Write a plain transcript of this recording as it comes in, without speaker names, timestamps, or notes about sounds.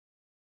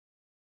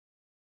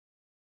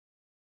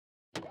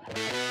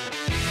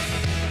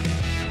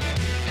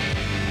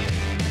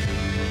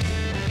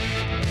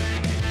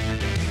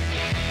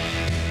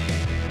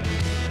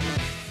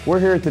We're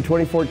here at the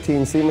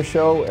 2014 SEMA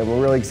show, and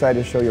we're really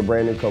excited to show you a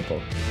brand new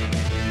COPO.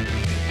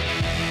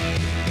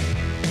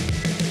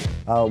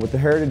 With the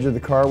heritage of the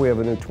car, we have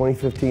a new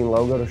 2015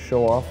 logo to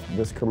show off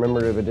this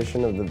commemorative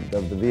edition of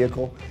the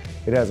vehicle.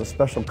 It has a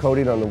special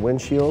coating on the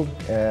windshield,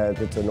 and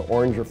it's an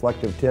orange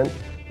reflective tint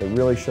that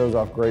really shows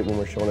off great when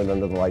we're showing it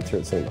under the lights here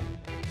at SEMA.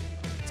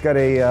 It's got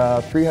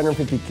a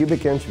 350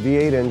 cubic inch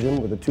V8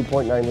 engine with a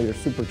 2.9 liter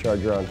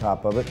supercharger on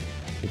top of it.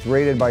 It's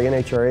rated by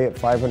NHRA at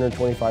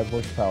 525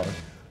 horsepower.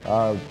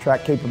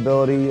 Track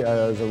capability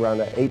is around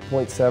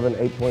 8.7,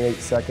 8.8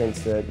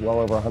 seconds at well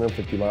over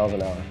 150 miles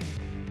an hour.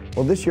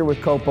 Well, this year with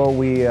COPO,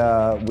 we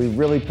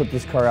really put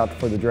this car out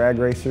for the drag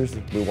racers.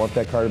 We want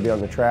that car to be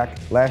on the track.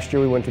 Last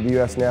year we went to the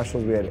U.S.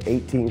 Nationals. We had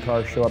 18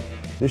 cars show up.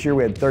 This year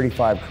we had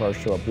 35 cars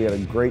show up. We had a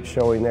great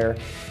showing there.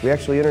 We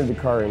actually entered the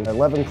car in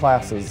 11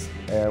 classes,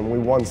 and we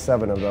won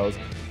 7 of those.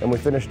 And we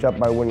finished up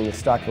by winning the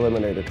stock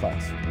eliminator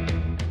class.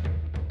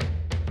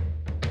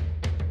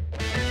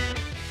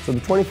 So the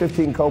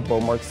 2015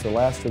 COPO marks the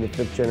last of the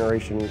 5th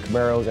generation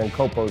Camaros and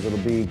COPOs that will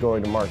be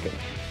going to market.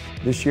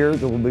 This year,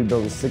 we'll be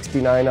building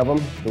 69 of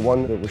them. The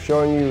one that we're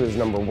showing you is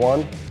number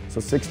 1, so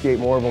 68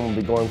 more of them will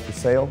be going for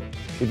sale.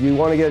 If you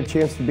want to get a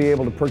chance to be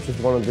able to purchase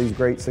one of these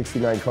great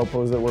 69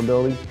 COPOs that we're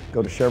building,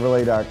 go to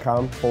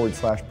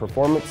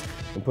Chevrolet.com/performance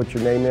and put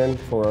your name in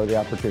for the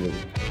opportunity.